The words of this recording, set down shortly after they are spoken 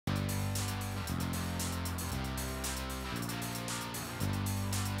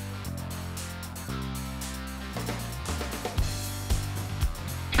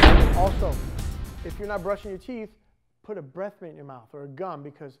Also, if you're not brushing your teeth, put a breath mint in your mouth or a gum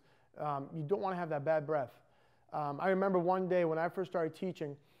because you don't want to have that bad breath. I remember one day when I first started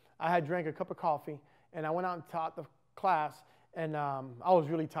teaching, I had drank a cup of coffee and I went out and taught the class and I was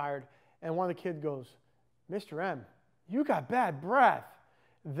really tired. And one of the kids goes, "Mr. M, you got bad breath."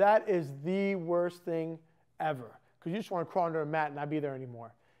 That is the worst thing ever because you just want to crawl under a mat and not be there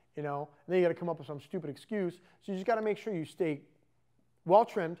anymore. You know? And then you got to come up with some stupid excuse. So you just got to make sure you stay well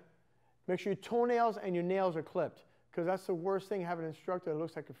trimmed. Make sure your toenails and your nails are clipped because that's the worst thing, having an instructor that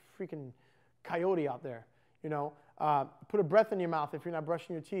looks like a freaking coyote out there. You know, put a breath in your mouth if you're not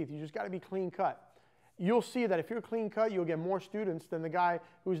brushing your teeth. You just got to be clean cut. You'll see that if you're clean cut, you'll get more students than the guy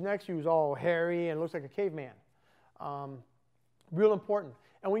who's next to you who's all hairy and looks like a caveman. Real important.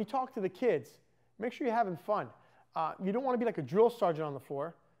 And when you talk to the kids, make sure you're having fun. You don't want to be like a drill sergeant on the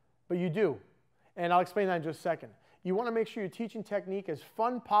floor, but you do. And I'll explain that in just a second. You want to make sure your teaching technique is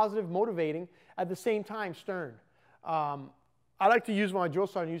fun, positive, motivating, at the same time stern. I like to use what my drill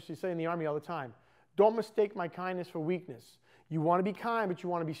sergeant used to say in the Army all the time. Don't mistake my kindness for weakness. You want to be kind, but you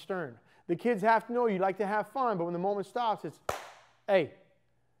want to be stern. The kids have to know you like to have fun, but when the moment stops, it's, hey,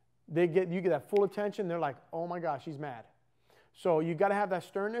 you get that full attention. They're like, oh my gosh, he's mad. So you got to have that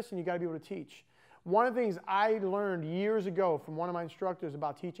sternness and you got to be able to teach. One of the things I learned years ago from one of my instructors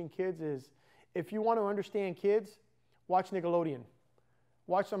about teaching kids is if you want to understand kids, watch Nickelodeon.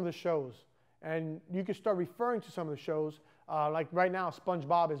 Watch some of the shows. And you can start referring to some of the shows. Like right now,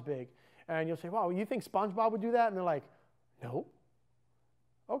 SpongeBob is big. And you'll say, wow, you think SpongeBob would do that? And they're like, no.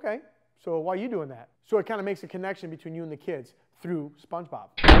 Okay, so why are you doing that? So it kind of makes a connection between you and the kids through SpongeBob.